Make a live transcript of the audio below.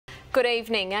Good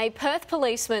evening. A Perth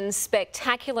policeman's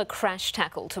spectacular crash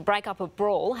tackle to break up a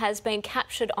brawl has been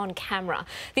captured on camera.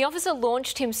 The officer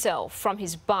launched himself from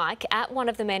his bike at one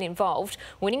of the men involved,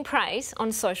 winning praise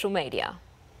on social media.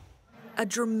 A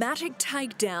dramatic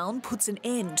takedown puts an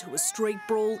end to a street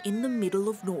brawl in the middle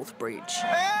of Northbridge.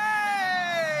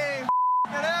 Hey!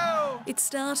 It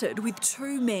started with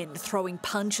two men throwing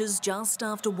punches just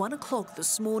after 1 o'clock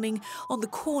this morning on the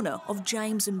corner of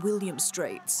James and William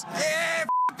Streets. Yeah,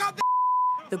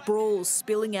 The brawl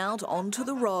spilling out onto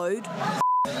the road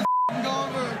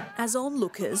as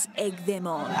onlookers egg them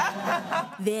on.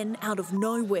 Then, out of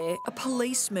nowhere, a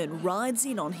policeman rides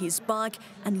in on his bike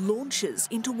and launches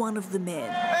into one of the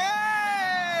men.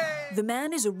 The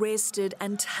man is arrested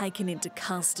and taken into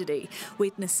custody.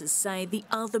 Witnesses say the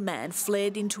other man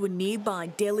fled into a nearby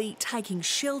deli, taking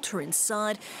shelter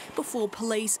inside before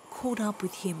police caught up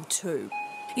with him too.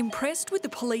 Impressed with the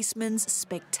policeman's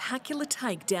spectacular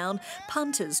takedown,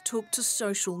 punters took to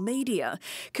social media,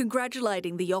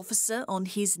 congratulating the officer on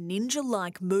his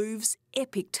ninja-like moves,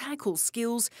 epic tackle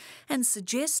skills, and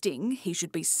suggesting he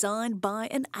should be signed by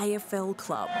an AFL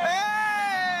club.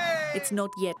 It's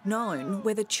not yet known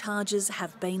whether charges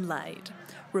have been laid.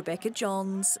 Rebecca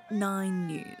Johns, 9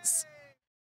 News.